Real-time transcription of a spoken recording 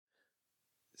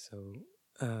So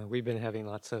we've been having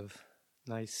lots of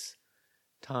nice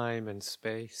time and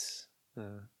space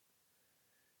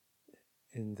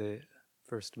in the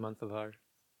first month of our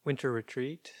winter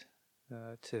retreat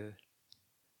to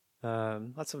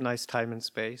lots of nice time and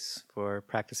space for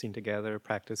practicing together,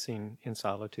 practicing in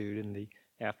solitude in the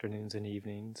afternoons and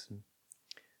evenings. And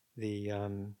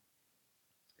the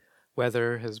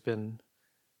weather has been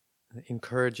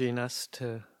encouraging us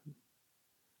to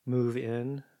move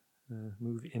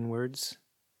inwards.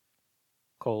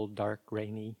 Cold, dark,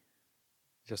 rainy,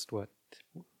 just what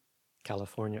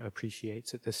California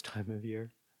appreciates at this time of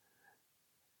year.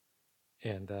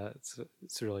 And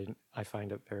it's really, I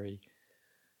find it very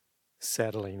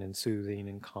settling and soothing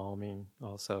and calming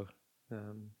also.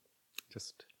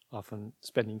 Just often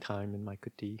spending time in my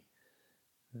kuti,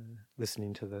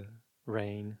 listening to the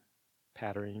rain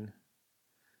pattering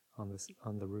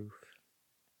on the roof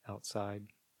outside,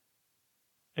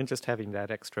 and just having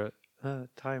that extra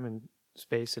time and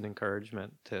space and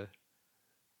encouragement to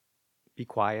be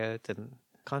quiet and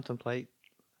contemplate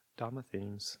Dhamma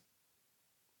themes,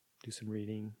 do some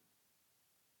reading.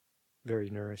 Very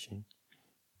nourishing.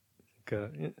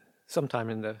 Sometime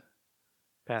in the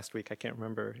past week, I can't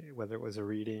remember whether it was a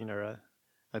reading or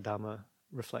a Dhamma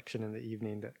reflection in the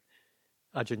evening, that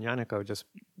Ajahn Yanako just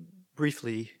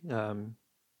briefly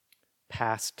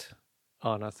passed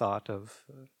on a thought of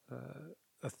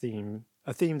a theme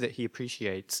that he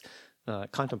appreciates,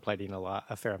 contemplating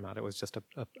a fair amount. It was just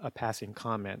a passing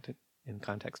comment in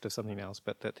context of something else,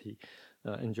 but that he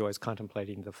enjoys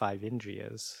contemplating the five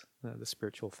indriyas, the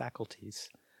spiritual faculties.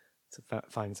 So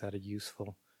finds that a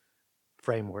useful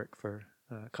framework for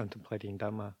contemplating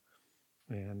Dhamma.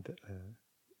 And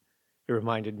it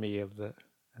reminded me of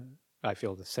I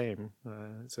feel the same.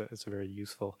 It's a very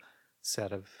useful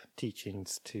set of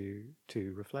teachings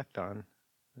to reflect on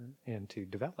and to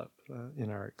develop in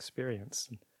our experience.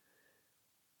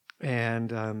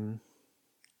 And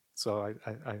so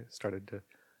I started to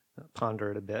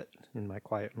ponder it a bit in my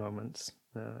quiet moments,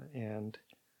 and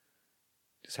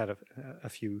just had a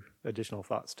few additional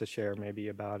thoughts to share maybe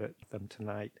about them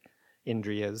tonight.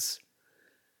 Indriyas,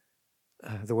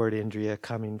 the word Indriya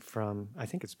coming from, I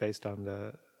think it's based on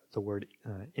the word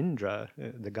Indra,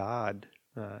 the god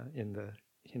in the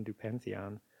Hindu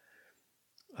pantheon,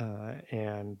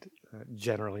 and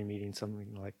generally meaning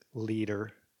something like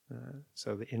leader.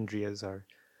 So the Indriyas are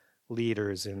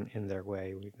leaders in their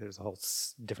way. There's a whole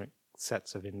different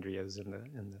sets of Indriyas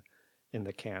in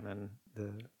the canon.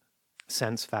 The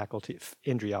sense faculty,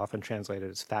 Indriya often translated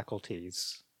as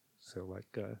faculties, so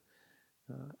like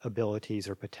abilities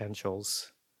or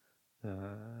potentials,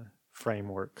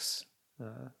 frameworks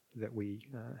that we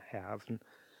have,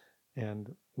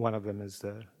 and one of them is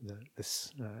the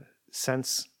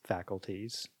sense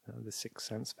faculties, the six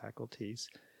sense faculties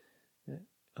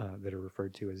that are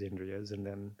referred to as Indriyas, and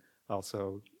then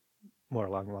also more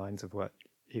along the lines of what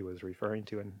he was referring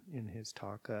to in his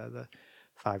talk, the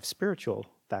five spiritual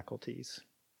faculties.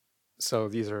 So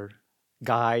these are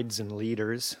guides and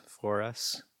leaders for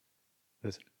us.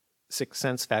 The six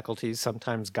sense faculties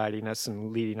sometimes guiding us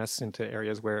and leading us into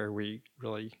areas where we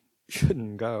really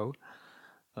shouldn't go.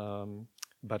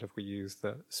 But if we use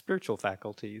the spiritual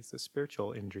faculties, the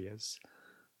spiritual indriyas,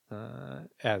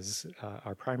 as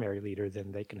our primary leader,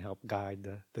 then they can help guide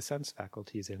the sense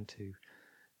faculties into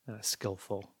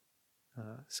skillful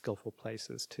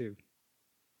places too.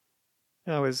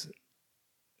 As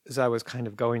I was kind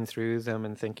of going through them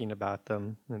and thinking about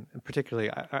them, and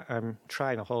particularly I'm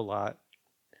trying a whole lot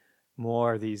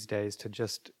more these days to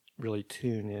just really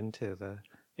tune into the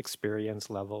experience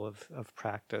level of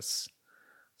practice.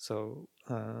 So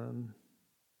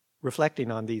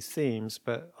reflecting on these themes,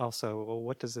 but also, well,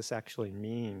 what does this actually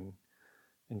mean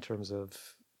in terms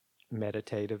of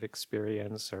meditative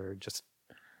experience, or just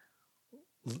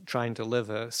trying to live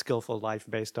a skillful life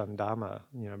based on Dhamma,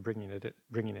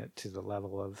 bringing it to the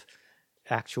level of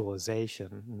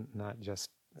actualization, not just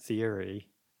theory.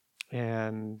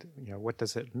 And what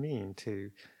does it mean to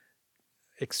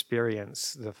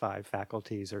experience the five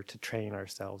faculties, or to train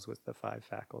ourselves with the five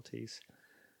faculties?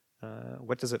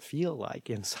 What does it feel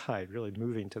like inside, really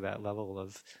moving to that level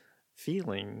of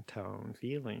feeling tone,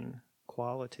 feeling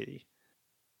quality?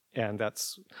 And that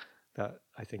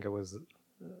I think it was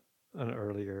an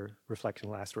earlier reflection,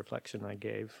 last reflection I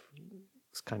gave,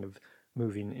 was kind of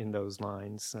moving in those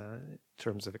lines in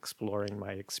terms of exploring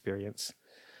my experience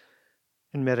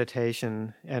in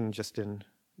meditation and just in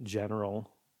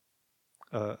general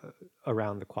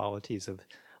around the qualities of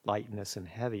lightness and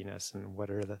heaviness, and what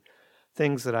are the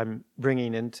things that I'm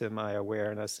bringing into my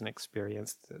awareness and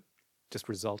experience that just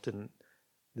result in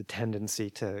the tendency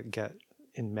to get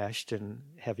enmeshed in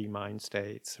heavy mind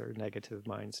states or negative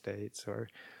mind states or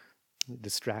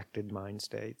distracted mind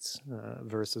states,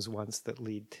 versus ones that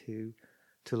lead to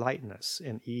lightness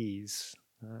and ease,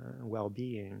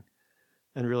 well-being,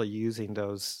 and really using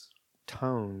those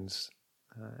tones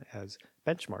as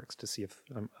benchmarks to see if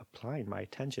I'm applying my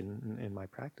attention in my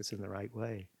practice in the right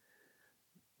way.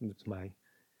 Is my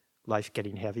life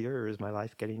getting heavier, or is my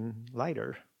life getting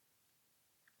lighter?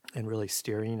 And really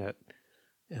steering it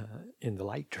in the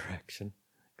light direction,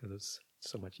 because it's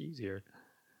so much easier.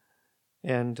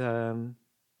 And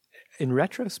in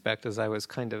retrospect, as I was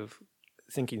kind of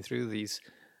thinking through these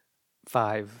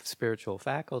 5 spiritual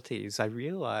faculties, I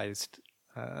realized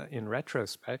in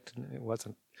retrospect, and it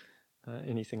wasn't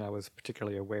anything I was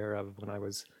particularly aware of when I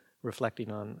was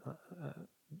reflecting on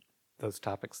those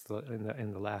topics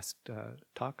in the last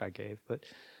talk I gave, but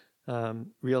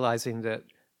realizing that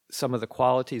some of the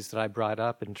qualities that I brought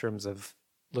up in terms of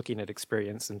looking at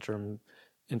experience in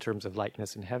terms of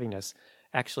lightness and heaviness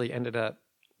actually ended up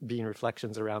being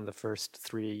reflections around the first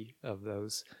 3 of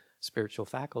those spiritual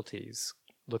faculties,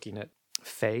 looking at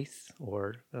faith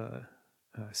or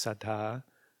saddha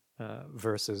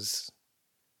versus,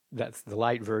 that's the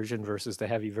light version, versus the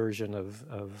heavy version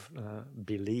of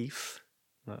belief,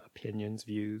 opinions,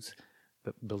 views,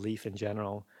 but belief in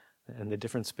general, and the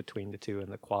difference between the two, and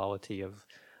the quality of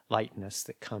lightness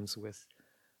that comes with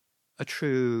a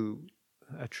true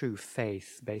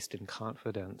faith based in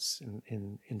confidence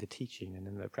in the teaching and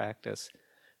in the practice,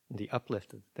 and the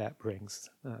uplift that brings,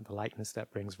 the lightness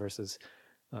that brings, versus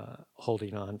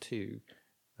holding on to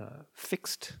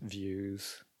fixed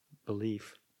views,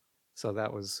 belief. So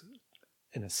that was,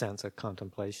 in a sense, a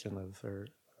contemplation of, or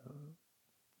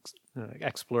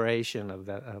exploration of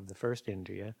the first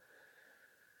Indriya.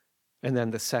 And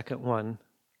then the second one,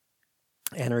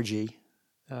 energy,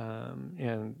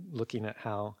 and looking at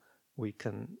how we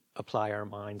can apply our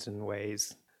minds in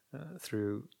ways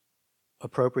through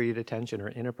appropriate attention or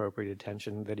inappropriate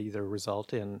attention that either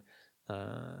result in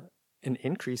an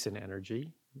increase in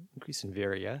energy, increase in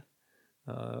virya,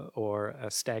 or a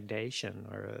stagnation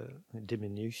or a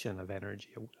diminution of energy,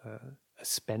 a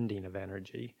spending of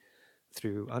energy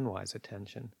through unwise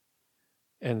attention.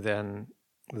 And then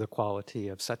the quality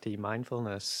of sati,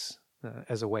 mindfulness,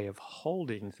 as a way of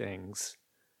holding things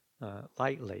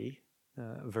lightly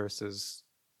versus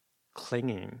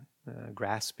clinging,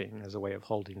 grasping as a way of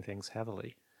holding things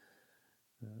heavily.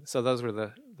 So those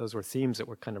were themes that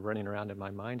were kind of running around in my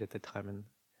mind at the time, and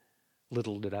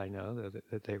little did I know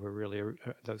that they were really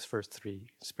those first 3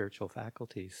 spiritual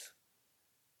faculties.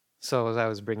 So as I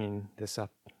was bringing this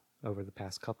up over the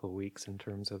past couple of weeks in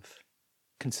terms of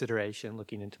consideration,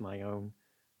 looking into my own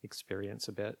experience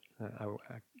a bit, I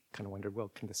kind of wondered, well,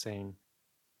 can the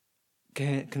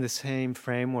same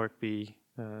framework be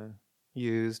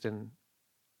used in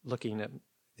looking at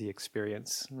the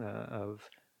experience of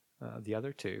the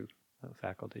other 2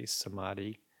 faculties,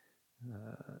 samadhi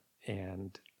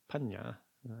and panya,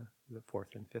 the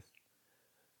 4th and 5th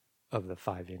of the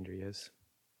 5 indriyas.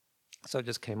 So I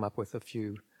just came up with a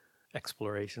few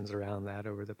explorations around that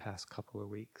over the past couple of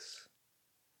weeks.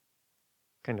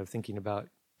 Kind of thinking about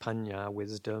panya,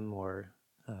 wisdom, or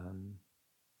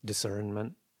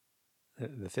discernment.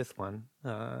 The 5th one,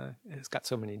 it's got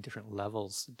so many different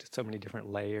levels, so many different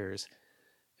layers,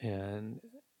 and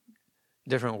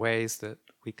different ways that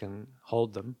we can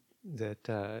hold them,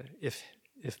 that if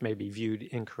maybe viewed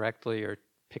incorrectly or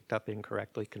picked up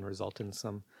incorrectly, can result in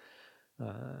some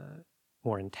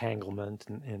more entanglement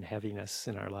and heaviness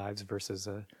in our lives, versus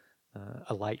a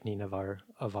lightening of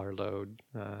our load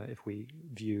if we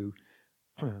view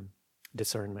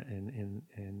discernment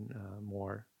in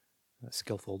more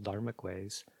skillful dharmic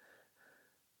ways.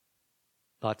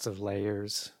 Lots of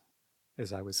layers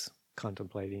as I was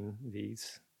contemplating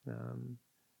these.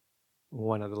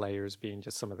 One of the layers being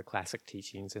just some of the classic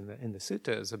teachings in the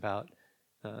suttas about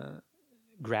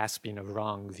grasping of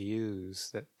wrong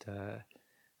views that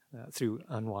through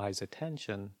unwise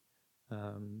attention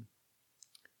and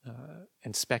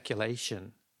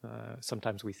speculation.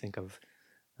 Sometimes we think of,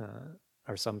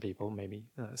 or some people maybe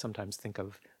sometimes think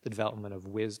of the development of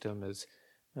wisdom as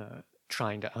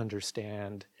trying to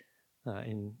understand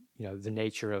in the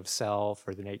nature of self,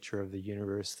 or the nature of the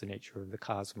universe, the nature of the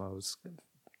cosmos,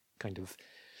 kind of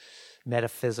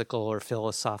metaphysical or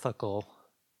philosophical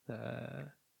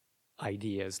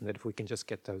ideas, and that if we can just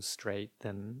get those straight,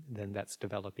 then that's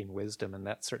developing wisdom. And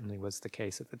that certainly was the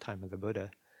case at the time of the Buddha.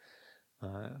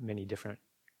 Many different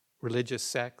religious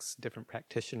sects, different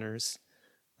practitioners,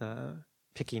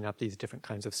 picking up these different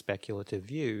kinds of speculative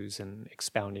views and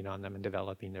expounding on them and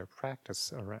developing their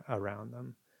practice around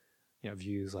them.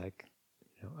 Views like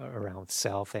around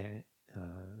self and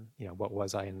what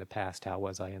was I in the past? How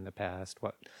was I in the past?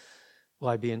 What will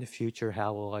I be in the future?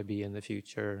 How will I be in the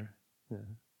future?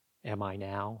 Am I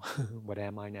now? What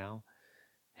am I now?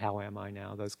 How am I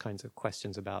now? Those kinds of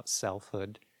questions about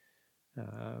selfhood,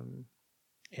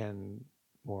 and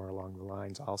more along the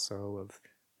lines also of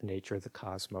the nature of the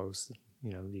cosmos,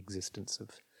 the existence of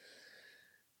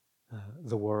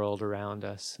the world around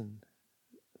us and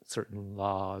certain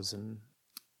laws and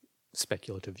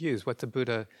speculative views. What the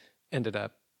Buddha ended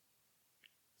up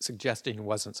suggesting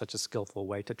wasn't such a skillful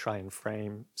way to try and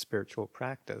frame spiritual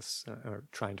practice or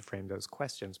trying to frame those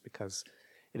questions, because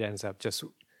it ends up just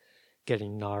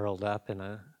getting gnarled up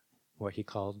in what he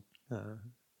called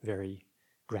very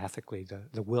graphically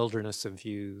the wilderness of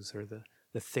views, or the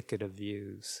thicket of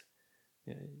views.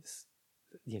 It's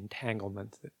the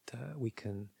entanglement that we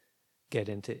can get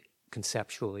into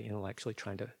conceptually, intellectually,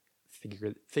 trying to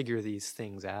figure these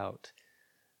things out,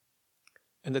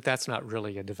 and that's not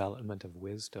really a development of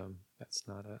wisdom. That's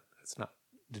not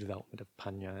the development of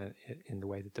panya in the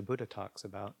way that the Buddha talks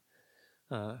about,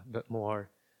 but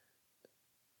more,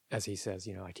 as he says,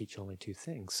 I teach only two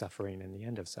things: suffering and the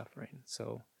end of suffering.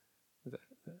 So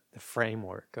the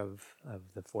framework of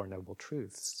the Four Noble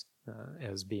Truths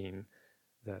as being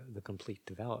the complete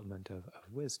development of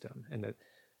wisdom, and that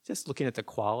just looking at the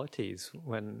qualities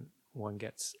when one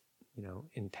gets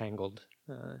entangled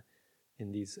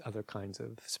in these other kinds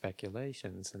of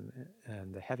speculations,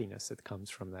 and the heaviness that comes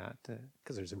from that,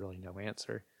 because there's really no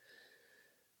answer,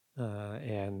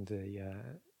 and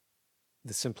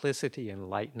the simplicity and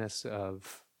lightness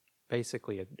of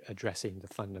basically addressing the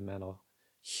fundamental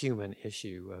human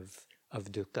issue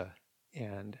of dukkha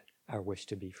and our wish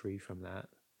to be free from that,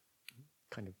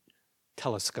 kind of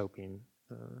telescoping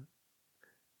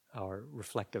our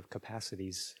reflective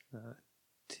capacities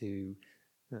to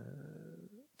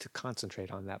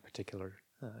concentrate on that particular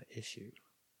issue,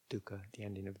 dukkha, the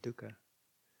ending of dukkha.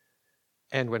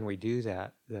 And when we do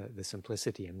that, the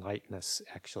simplicity and lightness,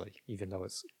 actually, even though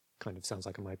it's kind of sounds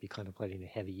like it might be contemplating a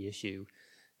heavy issue,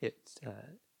 it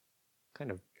kind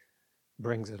of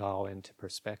brings it all into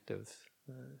perspective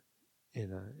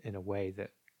in a way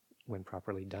that, when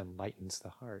properly done, lightens the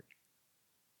heart.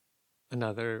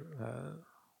 Another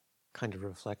kind of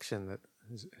reflection that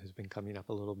has been coming up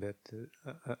a little bit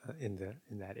in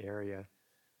that area,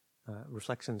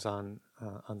 reflections on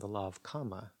the law of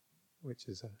karma, which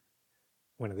is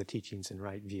one of the teachings in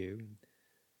Right View.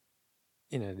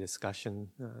 In a discussion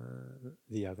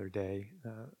the other day,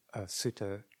 a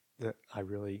sutta that I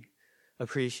really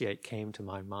appreciate came to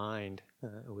my mind.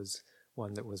 It was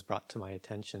one that was brought to my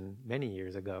attention many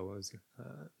years ago. It was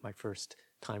my first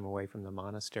time away from the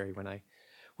monastery when I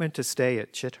went to stay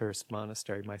at Chithurst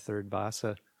Monastery, my third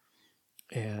vasa,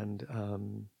 and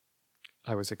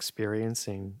I was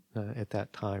experiencing at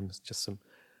that time just some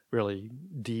really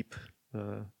deep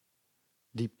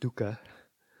dukkha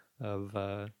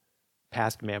of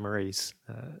past memories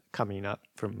coming up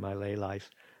from my lay life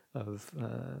of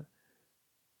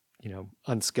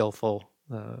unskillful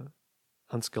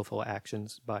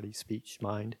actions, body, speech,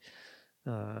 mind,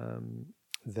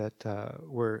 that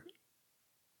were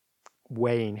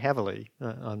weighing heavily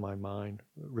on my mind,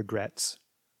 regrets,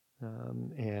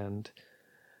 and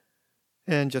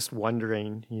just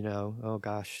wondering, oh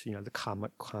gosh, the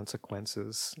karmic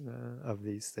consequences of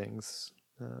these things.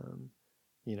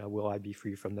 Will I be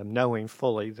free from them? Knowing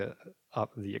fully that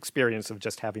the experience of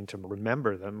just having to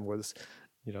remember them was,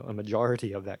 a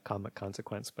majority of that karmic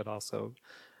consequence, but also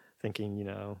thinking,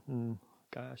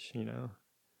 gosh,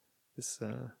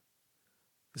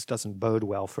 this doesn't bode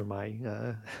well for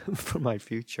my for my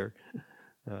future.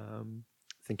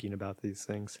 Thinking about these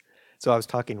things, so I was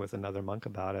talking with another monk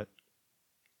about it,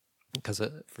 because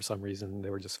for some reason they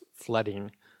were just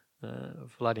flooding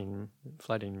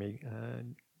me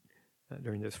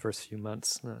during those first few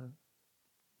months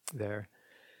there,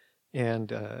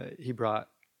 and he brought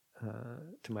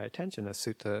to my attention a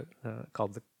sutta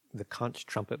called the Conch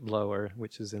Trumpet Blower,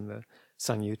 which is in the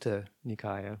Samyutta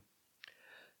Nikaya,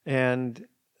 and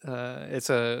it's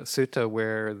a sutta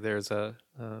where there's a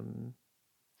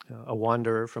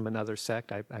wanderer from another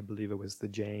sect. I believe it was the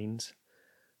Jains,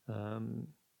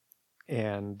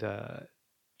 and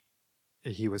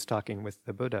he was talking with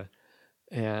the Buddha,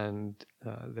 and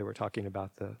they were talking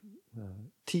about the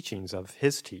teachings of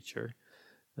his teacher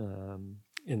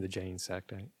in the Jain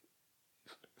sect.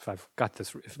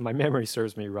 If my memory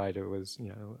serves me right, it was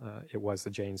the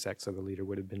Jain sect, so the leader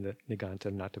would have been the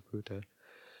Niganta Nataputta.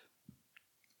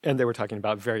 And they were talking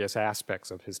about various aspects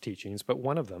of his teachings, but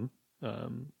one of them,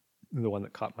 the one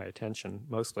that caught my attention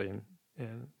mostly, and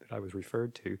and that I was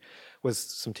referred to was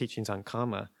some teachings on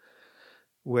karma,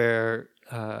 where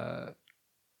the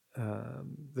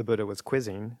Buddha was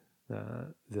quizzing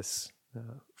this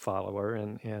follower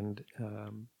and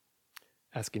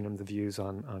asking him the views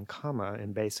on karma,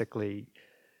 and basically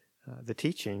the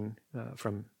teaching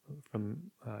from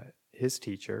his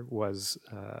teacher was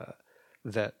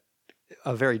that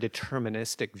a very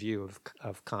deterministic view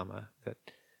of karma, that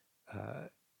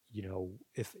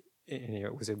if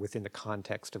it was within the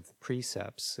context of the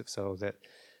precepts, so that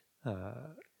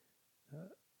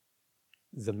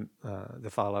the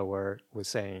follower was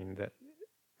saying that,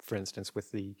 for instance,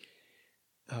 with the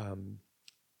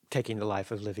taking the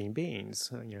life of living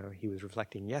beings, he was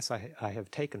reflecting, yes, I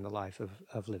have taken the life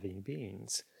of living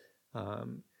beings.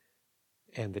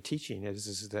 And the teaching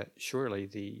is that surely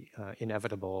the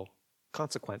inevitable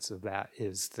consequence of that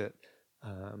is that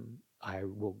I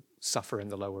will suffer in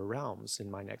the lower realms in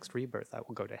my next rebirth. I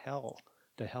will go to hell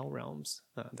realms.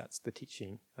 That's the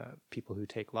teaching. People who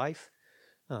take life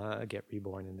get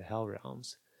reborn in the hell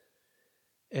realms.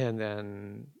 And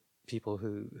then people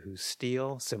who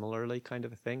steal, similarly kind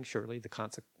of a thing. Surely the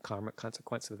karmic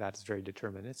consequence of that is very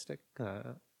deterministic.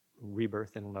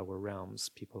 Rebirth in lower realms.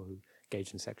 People who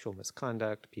engage in sexual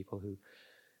misconduct, people who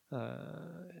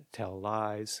tell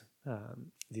lies.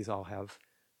 These all have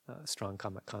strong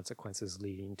karmic consequences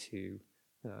leading to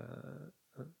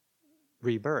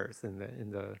rebirth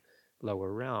in the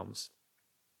lower realms.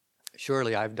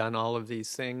 Surely I've done all of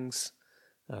these things,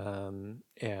 and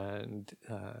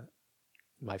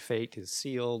my fate is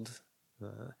sealed,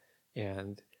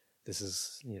 and this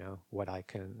is what I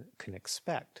can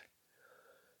expect.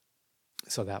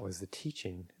 So that was the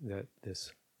teaching that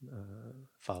this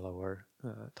follower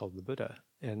told the Buddha.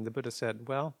 And the Buddha said,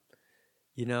 well,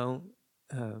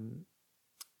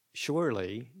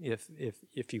 surely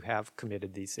if you have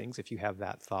committed these things, if you have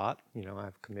that thought,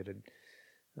 I've committed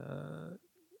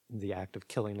the act of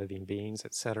killing living beings,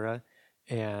 etc.,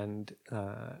 and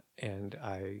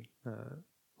I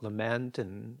lament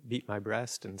and beat my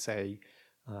breast and say,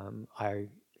 I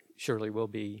surely will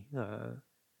be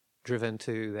driven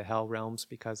to the hell realms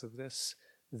because of this,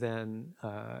 then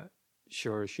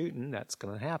sure as shooting, that's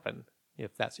going to happen.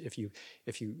 If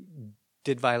you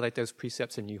did violate those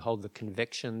precepts and you hold the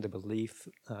conviction, the belief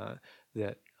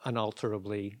that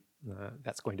unalterably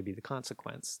that's going to be the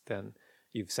consequence, then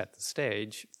you've set the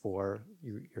stage for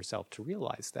yourself to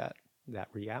realize that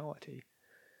reality.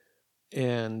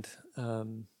 And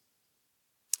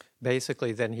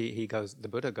basically, then the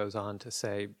Buddha goes on to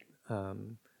say,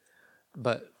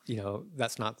 but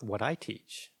that's not what I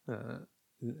teach.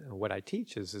 What I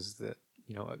teach is that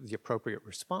the appropriate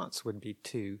response would be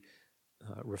to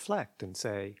reflect and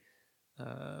say,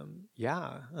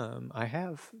 I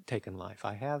have taken life.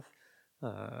 I have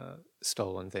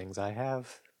stolen things. I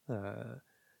have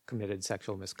committed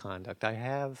sexual misconduct. I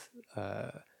have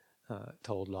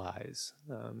told lies,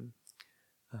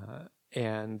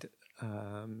 and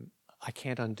I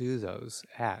can't undo those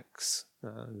acts.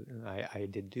 I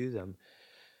did do them,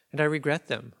 and I regret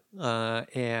them.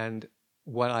 And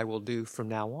what I will do from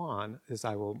now on is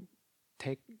I will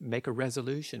make a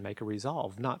resolution, make a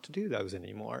resolve not to do those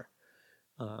anymore.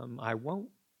 I won't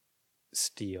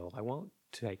steal. I won't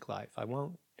take life. I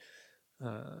won't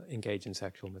engage in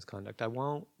sexual misconduct. I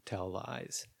won't tell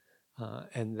lies.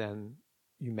 And then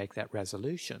you make that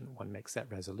resolution. One makes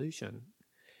that resolution.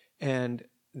 And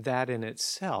that in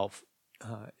itself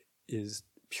is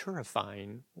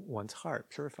purifying one's heart,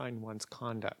 purifying one's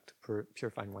conduct,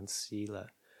 purifying one's sila,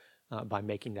 by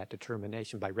making that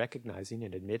determination, by recognizing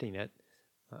and admitting it,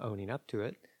 owning up to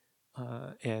it,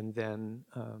 and then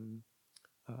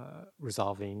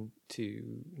resolving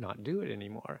to not do it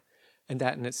anymore. And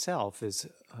that in itself is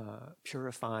a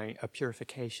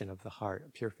purification of the heart,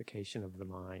 a purification of the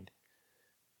mind,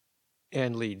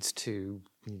 and leads to,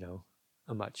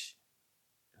 a much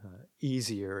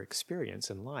easier experience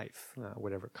in life,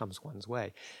 whatever comes one's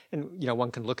way. And,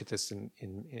 one can look at this in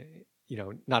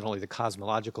not only the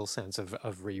cosmological sense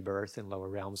of rebirth in lower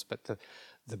realms, but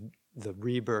the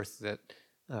rebirth that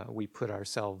we put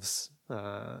ourselves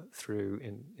through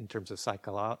in terms of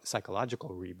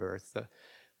psychological rebirth.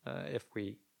 If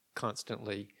we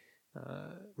constantly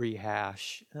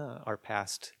rehash our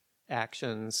past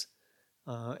actions,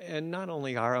 and not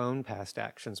only our own past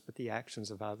actions, but the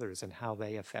actions of others and how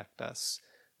they affect us,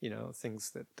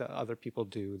 things that other people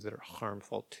do that are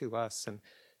harmful to us, and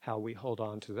how we hold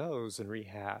on to those and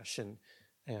rehash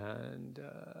and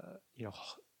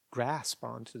grasp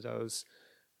onto those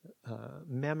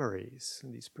memories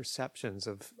and these perceptions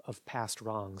of past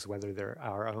wrongs, whether they're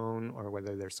our own or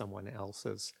whether they're someone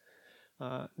else's.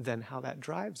 then how that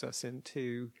drives us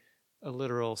into a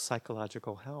literal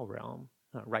psychological hell realm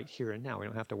right here and now. We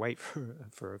don't have to wait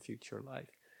for a future life.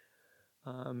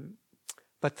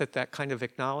 But that kind of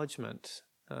acknowledgement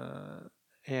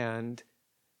and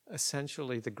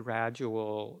essentially the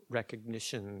gradual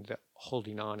recognition that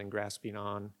holding on and grasping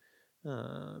on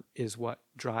is what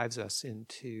drives us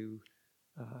into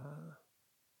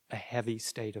a heavy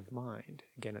state of mind.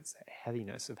 Again, it's that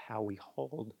heaviness of how we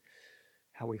hold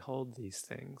these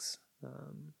things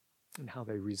and how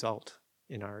they result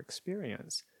in our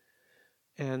experience.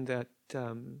 And that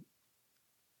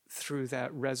through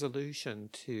that resolution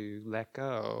to let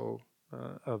go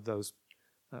of those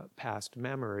past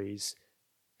memories,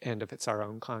 and if it's our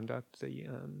own conduct, the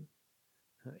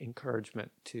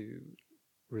encouragement to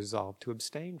resolve to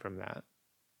abstain from that.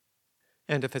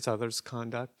 And if it's others'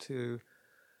 conduct, to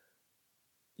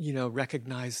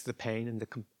recognize the pain and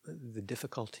the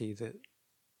difficulty that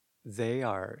they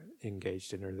are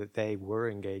engaged in, or that they were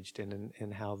engaged in,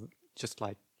 and how just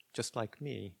like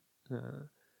me,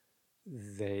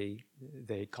 they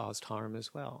caused harm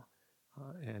as well,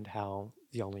 and how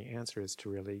the only answer is to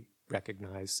really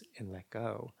recognize and let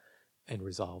go, and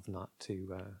resolve not to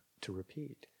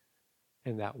repeat.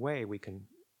 In that way, we can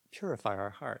purify our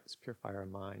hearts, purify our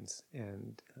minds,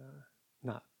 and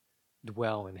not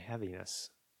dwell in heaviness.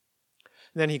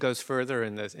 Then he goes further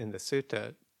in the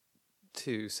sutta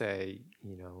to say,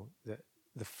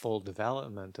 the full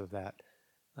development of that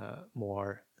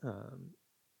more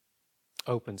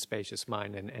open, spacious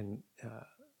mind, and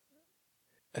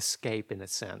escape, in a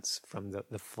sense, from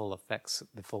the full effects,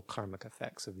 the full karmic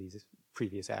effects of these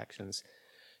previous actions,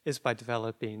 is by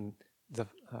developing the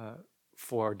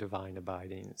 4 divine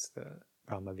abidings, the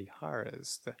Brahma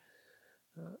Viharas, the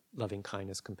loving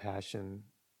kindness, compassion,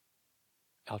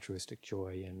 altruistic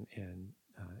joy, and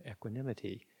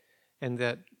equanimity. And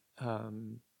that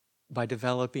by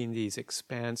developing these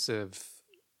expansive,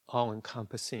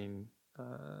 all-encompassing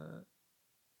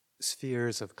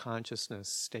spheres of consciousness,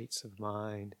 states of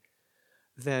mind,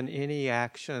 then any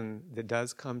action that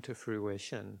does come to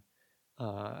fruition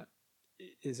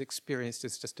is experienced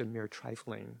as just a mere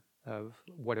trifling of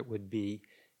what it would be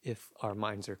if our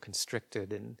minds are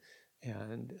constricted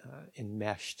and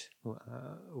enmeshed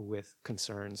with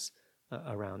concerns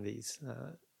around these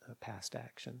past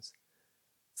actions.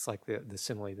 It's like the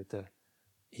simile that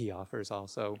he offers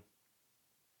also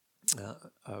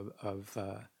of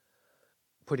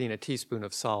putting a teaspoon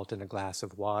of salt in a glass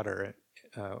of water,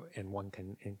 and one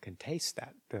can taste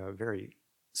that very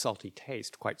salty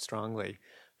taste quite strongly,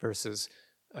 versus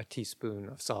a teaspoon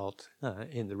of salt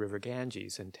in the river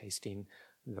Ganges and tasting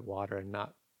the water and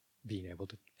not being able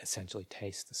to essentially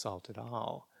taste the salt at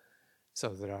all. So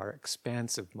that our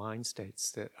expansive mind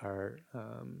states that are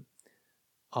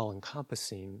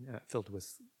all-encompassing, filled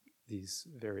with these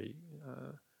very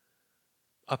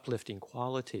uplifting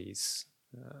qualities,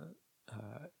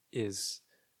 is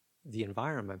the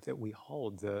environment that we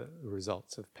hold the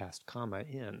results of past karma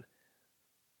in.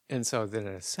 And so then,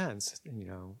 in a sense,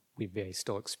 we may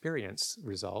still experience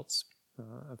results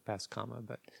of past karma,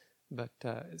 but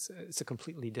it's a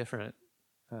completely different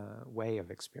way of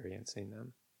experiencing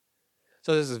them.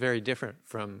 So this is very different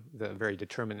from the very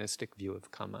deterministic view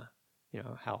of karma.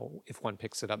 How if one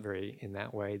picks it up in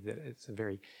that way, that it's a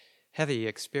very heavy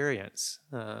experience,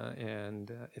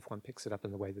 and if one picks it up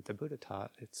in the way that the Buddha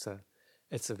taught,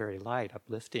 it's a very light,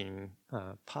 uplifting,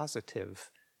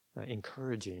 positive,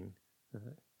 encouraging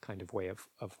kind of way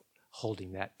of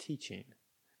holding that teaching.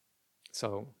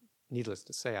 So, needless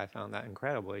to say, I found that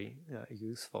incredibly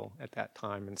useful at that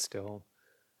time, and still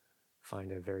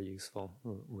find a very useful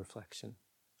reflection.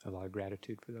 A lot of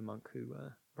gratitude for the monk who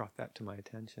brought that to my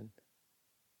attention.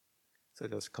 So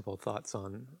there's a couple of thoughts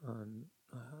on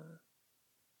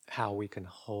how we can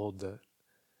hold the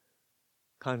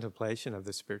contemplation of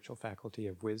the spiritual faculty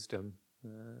of wisdom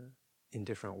in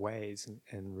different ways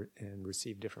and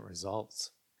receive different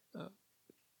results.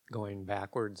 Going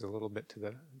backwards a little bit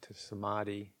to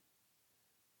samadhi,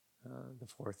 the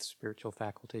 4th spiritual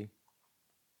faculty,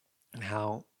 and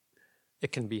how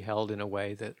it can be held in a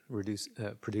way that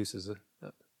produces a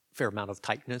fair amount of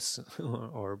tightness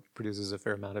or produces a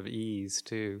fair amount of ease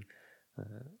too.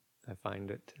 I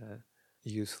find it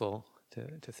useful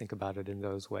to think about it in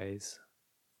those ways.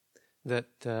 That,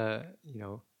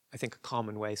 I think a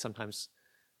common way sometimes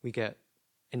we get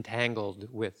entangled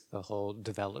with the whole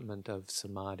development of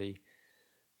samadhi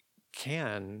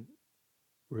can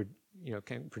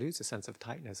produce a sense of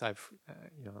tightness. I've,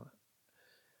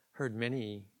 heard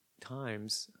many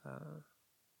times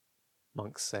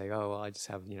monks say, "Oh, well, I just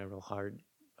have real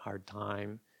hard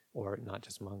time," or not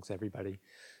just monks, everybody,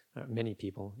 many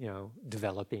people,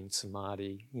 developing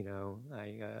samadhi.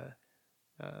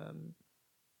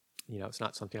 It's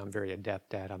not something I'm very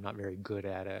adept at. I'm not very good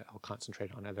at it. I'll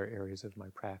concentrate on other areas of my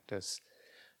practice.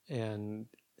 And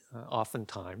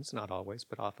oftentimes, not always,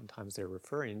 but oftentimes they're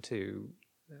referring to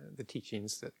the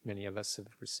teachings that many of us have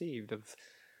received of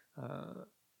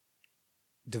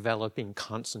developing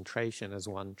concentration as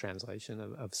one translation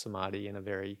of samadhi in a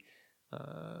very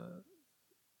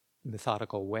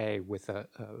methodical way with a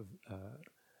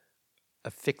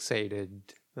fixated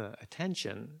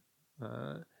attention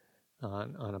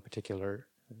on a particular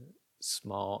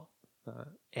small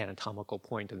anatomical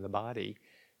point in the body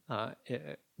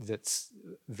that's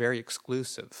very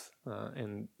exclusive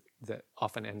and that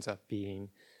often ends up being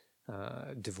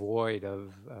devoid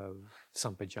of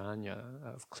sampajanya,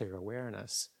 of clear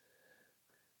awareness,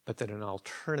 but that an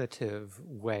alternative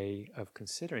way of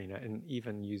considering it, and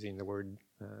even using the word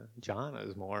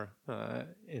jhanas more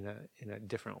in a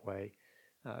different way,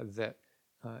 that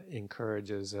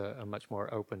encourages a much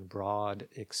more open, broad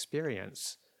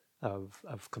experience of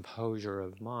composure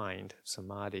of mind,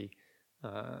 samadhi,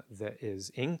 that is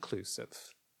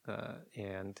inclusive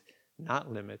and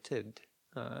not limited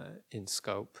in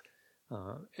scope.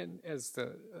 And as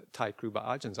the Thai Kruba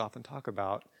Ajahns often talk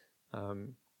about,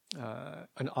 an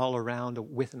all-around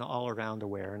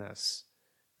awareness,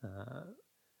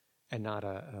 and not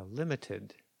a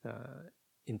limited,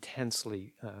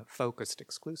 intensely focused,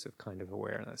 exclusive kind of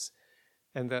awareness.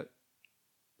 And that,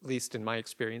 at least in my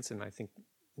experience, and I think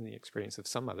in the experience of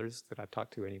some others that I've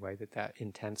talked to anyway, that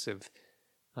intensive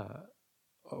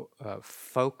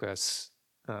focus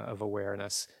of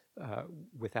awareness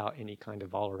without any kind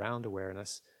of all-around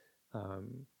awareness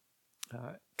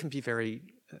can be very,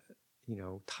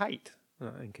 tight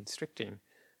and constricting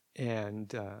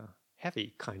and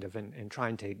heavy, kind of, and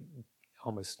trying to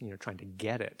almost, trying to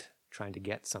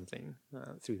get something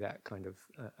through that kind of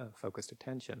focused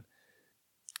attention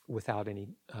without any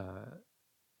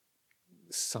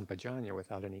sampajanya,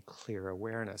 without any clear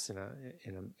awareness in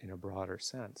a broader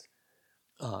sense,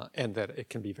 and that it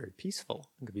can be very peaceful,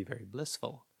 it can be very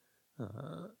blissful,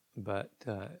 but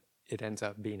it ends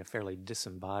up being a fairly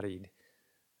disembodied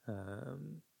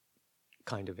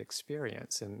kind of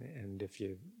experience. And if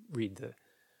you read the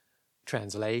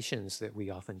translations that we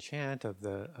often chant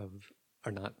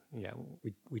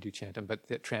we do chant them, but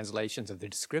the translations of the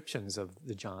descriptions of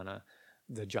the jhanas,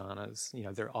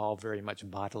 they're all very much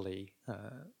bodily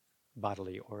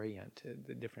oriented.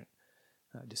 The different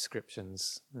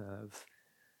descriptions of,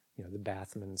 the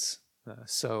bathman's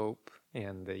soap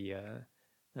and the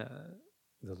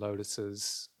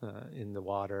lotuses in the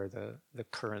water, the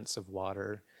currents of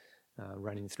water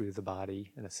running through the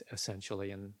body, and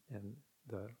essentially, and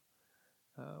the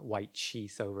white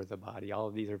sheath over the body. All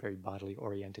of these are very bodily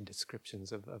oriented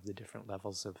descriptions of the different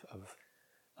levels of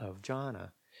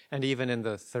jhana. And even in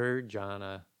the third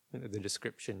jhana, the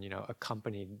description,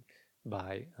 accompanied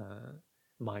by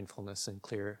mindfulness and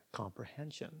clear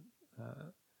comprehension,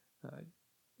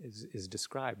 is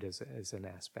described as an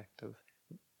aspect of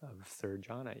third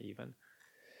jhana even.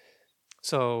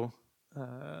 So,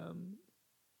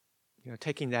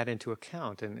 taking that into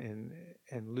account and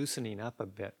loosening up a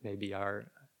bit, maybe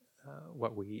our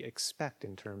what we expect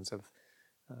in terms of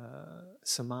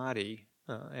samadhi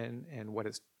and what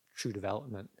its true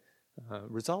development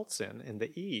results in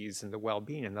the ease and the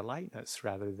well-being and the lightness,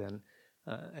 rather than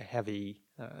a heavy,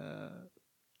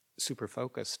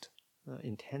 super-focused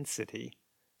intensity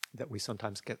that we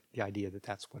sometimes get the idea that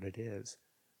that's what it is.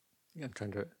 I'm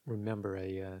trying to remember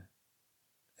a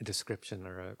description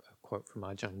or a quote from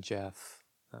Ajahn Jeff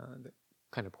that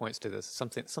kind of points to this,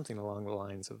 something along the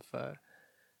lines of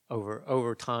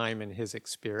over time in his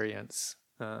experience,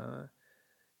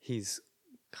 he's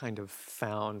kind of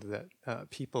found that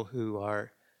people who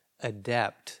are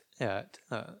adept at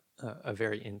a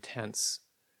very intense,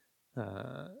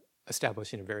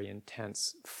 establishing a very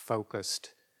intense,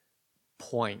 focused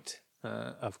point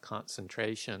of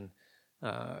concentration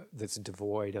that's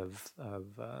devoid of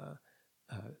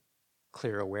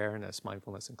clear awareness,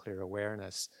 mindfulness and clear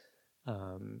awareness.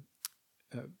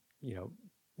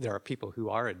 There are people who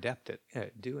are adept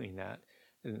at doing that.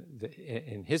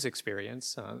 In his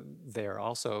experience, they are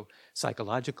also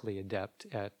psychologically adept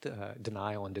at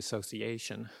denial and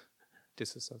disassociation.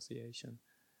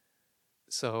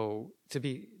 So to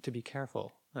be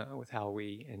careful with how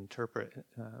we interpret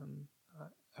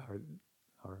our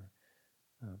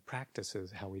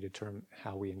practices, how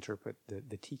we interpret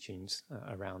the teachings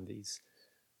around these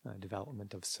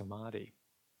development of samadhi.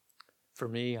 For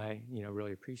me, I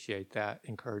really appreciate that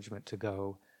encouragement to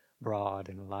go broad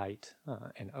and light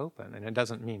and open, and it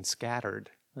doesn't mean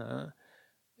scattered.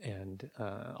 and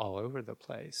all over the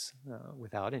place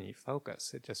without any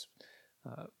focus. It just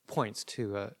points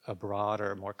to a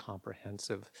broader, more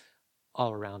comprehensive,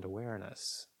 all-around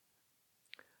awareness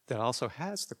that also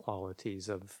has the qualities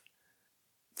of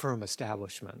firm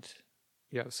establishment.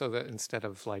 So that instead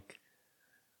of like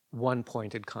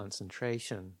one-pointed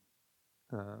concentration,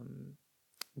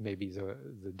 maybe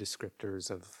the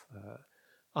descriptors of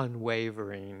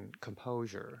unwavering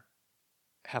composure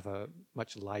have a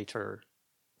much lighter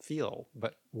feel,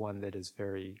 but one that is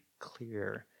very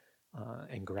clear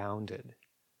and grounded.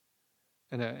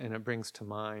 And it brings to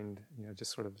mind,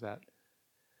 just sort of that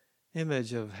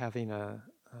image of having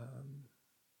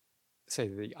say,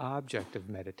 the object of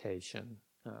meditation.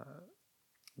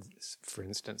 For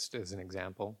instance, as an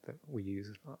example that we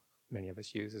use, many of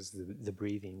us use, is the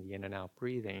breathing, the in and out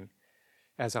breathing,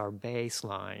 as our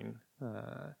baseline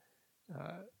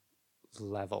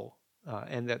level,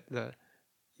 and that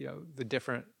the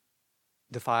different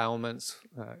defilements,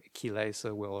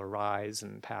 kilesa, will arise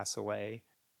and pass away,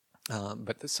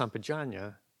 but the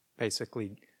sampajanya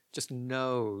basically just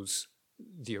knows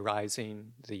the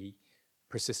arising, the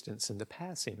persistence, and the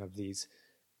passing of these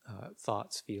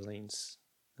thoughts, feelings,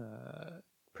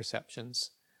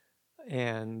 perceptions,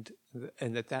 and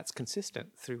that's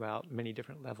consistent throughout many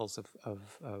different levels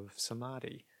of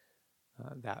samadhi,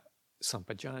 that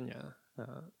sampajanya.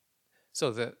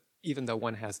 So that even though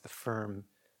one has the firm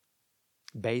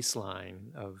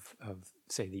baseline of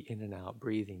say, the in and out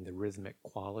breathing, the rhythmic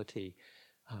quality,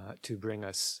 to bring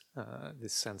us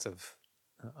this sense of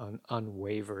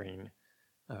unwavering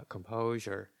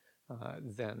composure,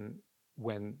 then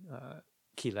when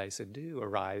kilesa do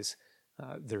arise,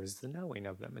 there is the knowing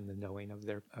of them and the knowing of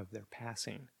their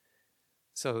passing.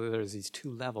 So there's these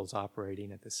two levels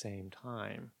operating at the same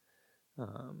time,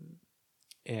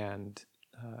 and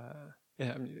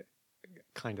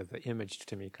kind of the image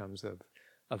to me comes of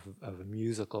a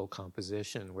musical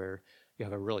composition where you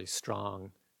have a really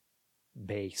strong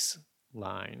bass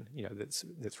line,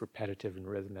 that's repetitive and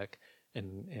rhythmic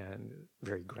and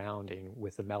very grounding,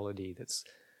 with a melody that's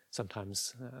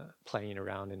sometimes playing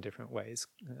around in different ways,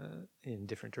 in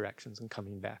different directions and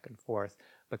coming back and forth,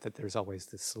 but that there's always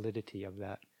the solidity of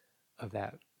that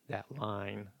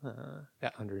line,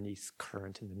 that underneath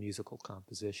current in the musical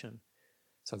composition.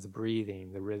 So the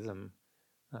breathing, the rhythm,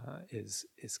 is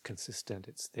consistent.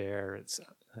 It's there. It's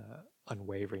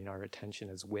unwavering. Our attention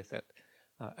is with it,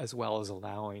 as well as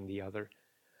allowing the other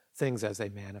things as they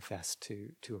manifest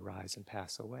to arise and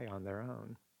pass away on their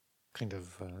own. Kind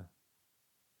of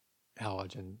how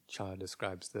Ajahn Chah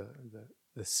describes the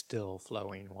still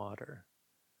flowing water,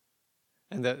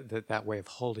 and that way of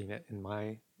holding it in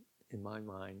my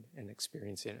mind and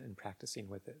experiencing it and practicing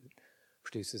with it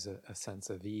produces a sense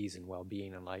of ease and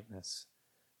well-being and lightness,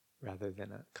 rather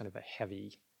than a kind of a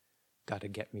heavy, got to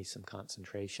get me some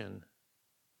concentration,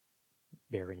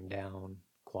 bearing down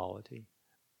quality.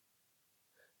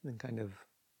 And then kind of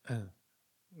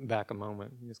back a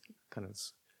moment, just kind of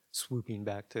swooping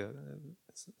back to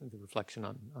the reflection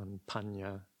on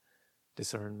panya,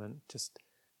 discernment. Just,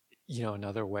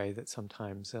 another way that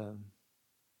sometimes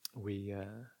we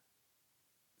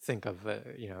think of,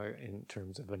 in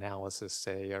terms of analysis,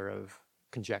 say, or of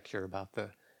conjecture about the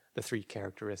three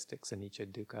characteristics, anicca,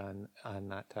 dukkha, and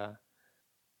anatta,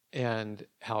 and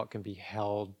how it can be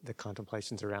held, the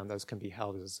contemplations around those can be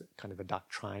held as kind of a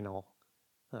doctrinal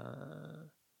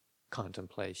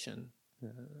contemplation.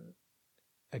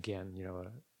 Again,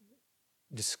 a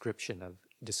description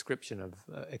of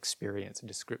experience, a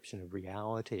description of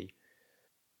reality,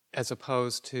 as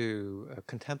opposed to a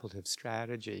contemplative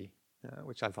strategy,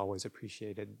 which I've always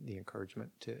appreciated the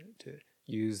encouragement to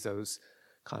use those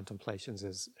contemplations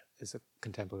as a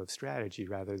contemplative strategy,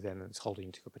 rather than as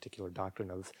holding to a particular doctrine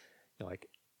of, like,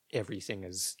 everything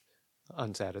is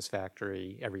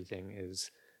unsatisfactory, everything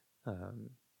is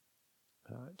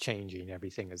changing,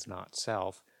 everything is not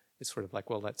self. It's sort of like,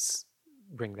 well, let's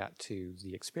bring that to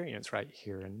the experience right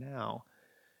here and now,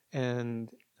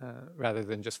 and rather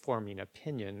than just forming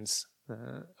opinions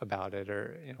about it,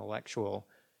 or intellectual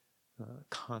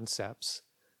concepts,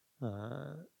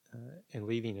 and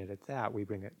leaving it at that, we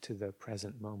bring it to the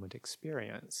present moment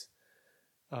experience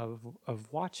of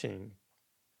watching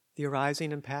the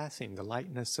arising and passing, the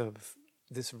lightness of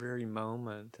this very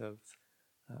moment of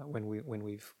when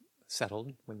we've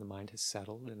settled, when the mind has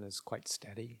settled and is quite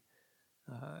steady,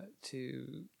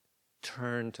 to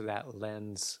turn to that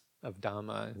lens of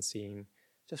Dhamma and seeing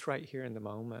just right here in the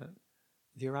moment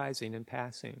the arising and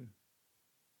passing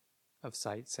of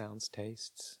sight, sounds,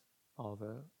 tastes, all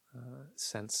the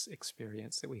sense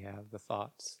experience that we have, the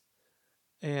thoughts.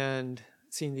 And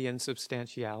seeing the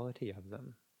insubstantiality of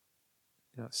them,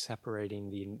 separating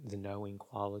the knowing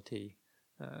quality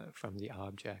from the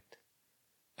object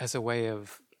as a way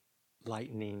of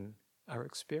lightening our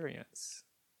experience.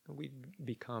 We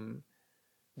become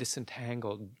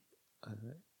disentangled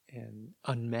and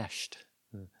unmeshed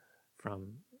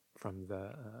from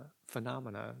the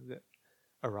phenomena that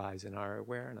arise in our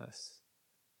awareness.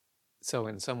 So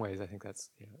in some ways, I think that's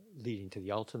leading to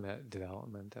the ultimate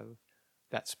development of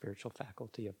that spiritual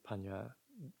faculty of panya,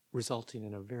 resulting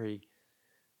in a very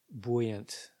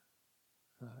buoyant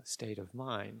state of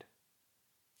mind,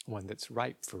 one that's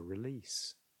ripe for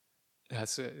release.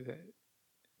 That's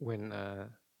when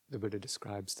the Buddha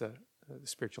describes the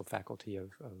spiritual faculty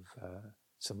of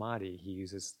samadhi, he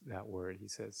uses that word. He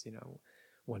says,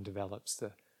 one develops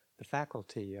the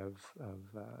faculty of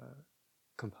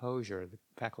composure, the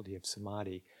faculty of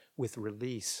samadhi, with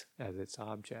release as its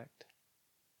object,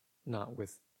 not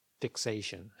with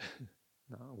fixation,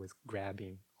 not with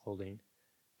grabbing, holding,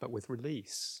 but with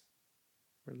release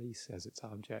as its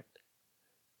object.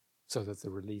 So that the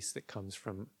release that comes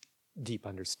from deep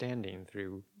understanding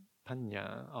through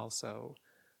panya also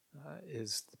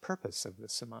is the purpose of the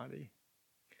samadhi.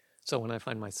 So when I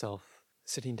find myself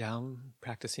sitting down,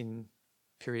 practicing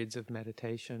periods of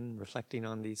meditation, reflecting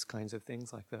on these kinds of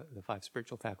things like the five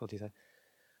spiritual faculties,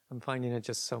 I'm finding it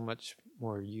just so much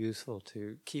more useful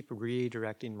to keep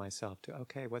redirecting myself to,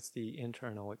 okay, what's the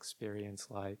internal experience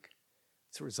like?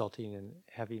 Is it resulting in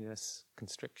heaviness,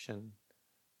 constriction?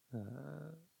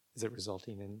 Is it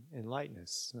resulting in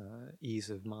lightness, ease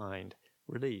of mind,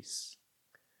 release?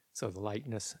 So the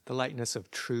lightness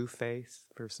of true faith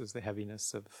versus the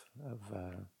heaviness of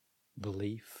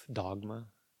belief, dogma,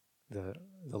 the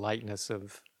lightness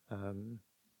of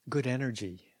good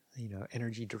energy,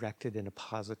 energy directed in a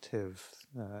positive,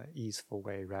 easeful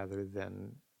way rather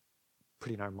than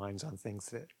putting our minds on things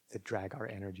that drag our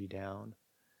energy down,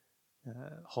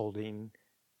 holding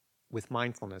with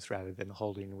mindfulness rather than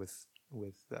holding with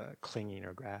clinging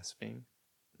or grasping,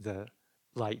 the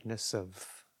lightness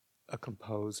of a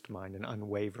composed mind, an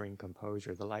unwavering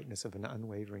composure, the lightness of an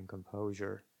unwavering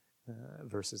composure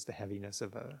versus the heaviness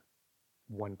of a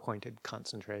one-pointed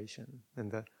concentration,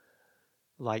 and the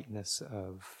lightness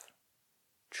of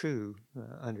true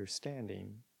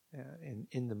understanding,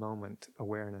 in the moment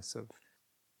awareness of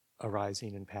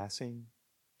arising and passing,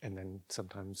 and then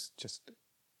sometimes just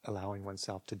allowing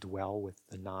oneself to dwell with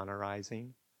the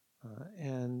non-arising,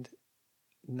 and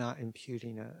not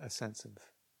imputing a sense of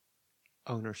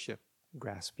ownership,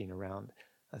 grasping around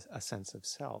a sense of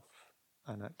self,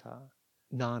 anatta,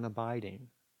 non-abiding.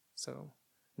 So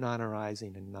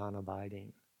non-arising and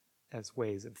non-abiding as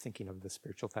ways of thinking of the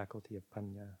spiritual faculty of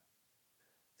panya.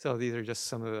 So these are just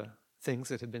some of the things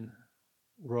that have been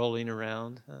rolling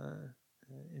around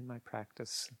in my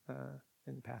practice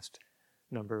in the past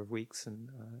number of weeks, and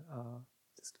I'll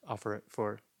just offer it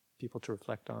for people to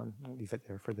reflect on. I'll leave it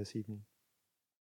there for this evening.